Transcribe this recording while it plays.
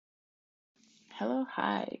Hello,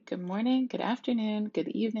 hi, good morning, good afternoon, good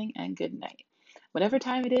evening, and good night. Whatever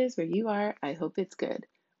time it is where you are, I hope it's good.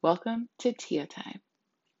 Welcome to Tia Time.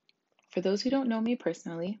 For those who don't know me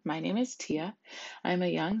personally, my name is Tia. I'm a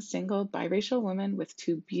young, single, biracial woman with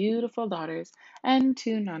two beautiful daughters and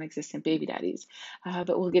two non existent baby daddies.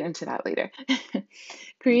 But we'll get into that later.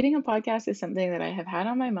 Creating a podcast is something that I have had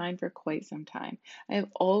on my mind for quite some time. I have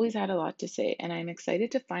always had a lot to say, and I'm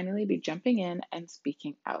excited to finally be jumping in and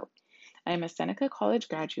speaking out. I am a Seneca College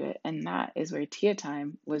graduate, and that is where Tia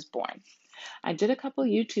Time was born. I did a couple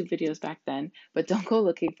YouTube videos back then, but don't go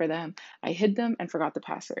looking for them. I hid them and forgot the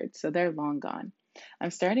password, so they're long gone.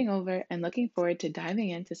 I'm starting over and looking forward to diving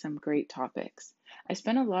into some great topics. I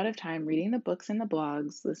spent a lot of time reading the books and the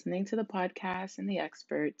blogs, listening to the podcasts and the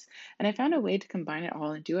experts, and I found a way to combine it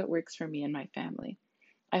all and do what works for me and my family.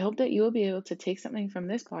 I hope that you will be able to take something from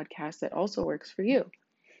this podcast that also works for you.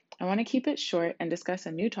 I want to keep it short and discuss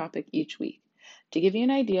a new topic each week. To give you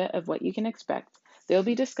an idea of what you can expect, there will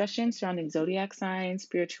be discussions surrounding zodiac signs,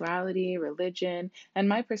 spirituality, religion, and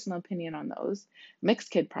my personal opinion on those,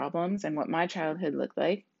 mixed kid problems and what my childhood looked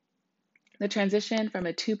like, the transition from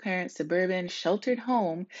a two-parent suburban sheltered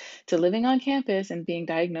home to living on campus and being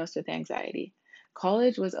diagnosed with anxiety.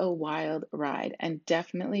 College was a wild ride and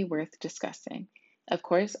definitely worth discussing. Of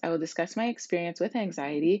course, I will discuss my experience with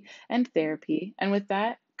anxiety and therapy, and with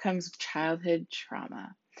that comes childhood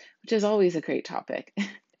trauma, which is always a great topic.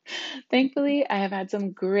 Thankfully, I have had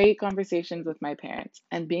some great conversations with my parents,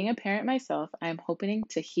 and being a parent myself, I am hoping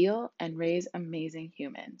to heal and raise amazing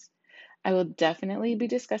humans. I will definitely be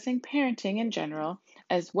discussing parenting in general,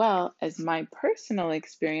 as well as my personal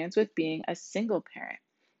experience with being a single parent.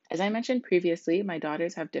 As I mentioned previously, my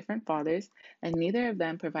daughters have different fathers, and neither of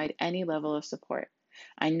them provide any level of support.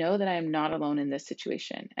 I know that I am not alone in this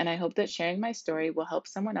situation, and I hope that sharing my story will help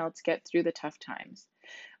someone else get through the tough times.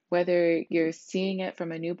 Whether you're seeing it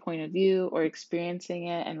from a new point of view or experiencing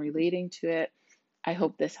it and relating to it, I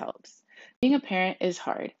hope this helps. Being a parent is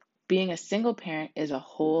hard. Being a single parent is a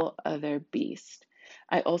whole other beast.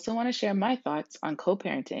 I also want to share my thoughts on co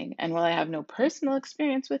parenting, and while I have no personal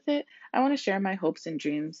experience with it, I want to share my hopes and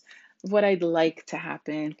dreams of what I'd like to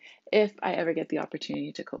happen if I ever get the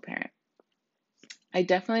opportunity to co parent. I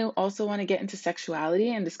definitely also want to get into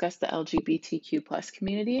sexuality and discuss the LGBTQ plus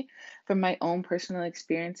community from my own personal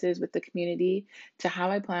experiences with the community to how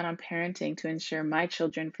I plan on parenting to ensure my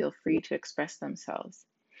children feel free to express themselves.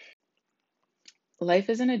 Life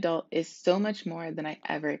as an adult is so much more than I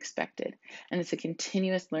ever expected, and it's a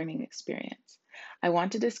continuous learning experience. I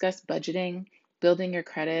want to discuss budgeting, building your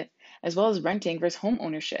credit, as well as renting versus home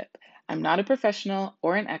ownership. I'm not a professional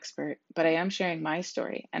or an expert, but I am sharing my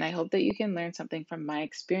story, and I hope that you can learn something from my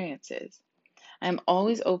experiences. I'm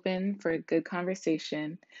always open for a good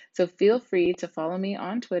conversation, so feel free to follow me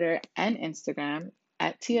on Twitter and Instagram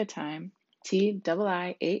at TiaTime,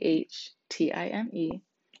 TIIAHTIME.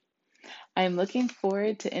 I am looking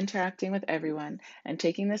forward to interacting with everyone and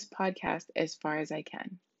taking this podcast as far as I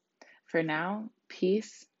can. For now,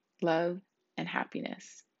 peace, love, and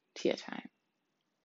happiness. Tia Time.